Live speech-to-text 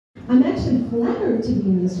I'm actually flattered to be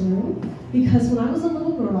in this room because when I was a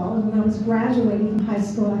little girl and when I was graduating from high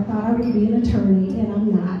school, I thought I would be an attorney, and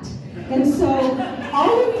I'm not. And so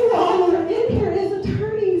all of you all who are in here as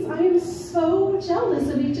attorneys, I am so jealous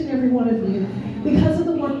of each and every one of you because of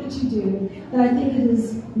the work that you do, that I think it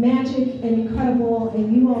is magic and incredible,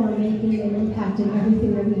 and you all are making and impacting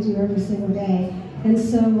everything that we do every single day. And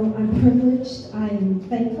so I'm privileged, I am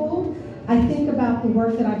thankful. I think about the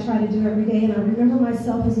work that I try to do every day, and I remember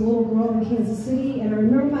myself as a little girl in Kansas City, and I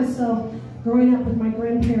remember myself growing up with my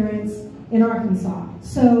grandparents in Arkansas.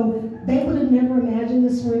 So they would have never imagined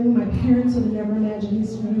this room, my parents would have never imagined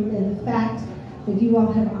this room, and the fact that you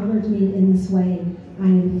all have honored me in this way, I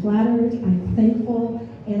am flattered, I am thankful,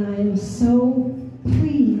 and I am so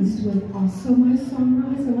pleased with also my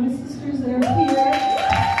Sunrise and my sisters that are here.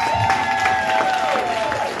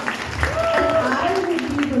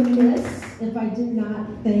 If I did not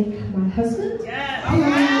thank my husband, who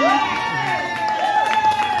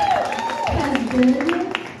has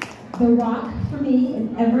been the rock for me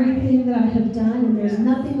in everything that I have done, and there's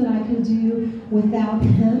nothing that I can do without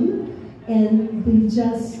him, and the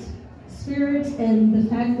just spirit and the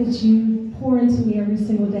fact that you pour into me every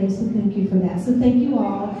single day, so thank you for that. So thank you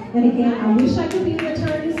all, and again, I wish I could be an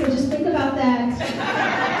attorney, so just think about that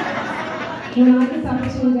when I get the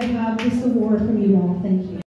opportunity to have this award from you all. Thank you.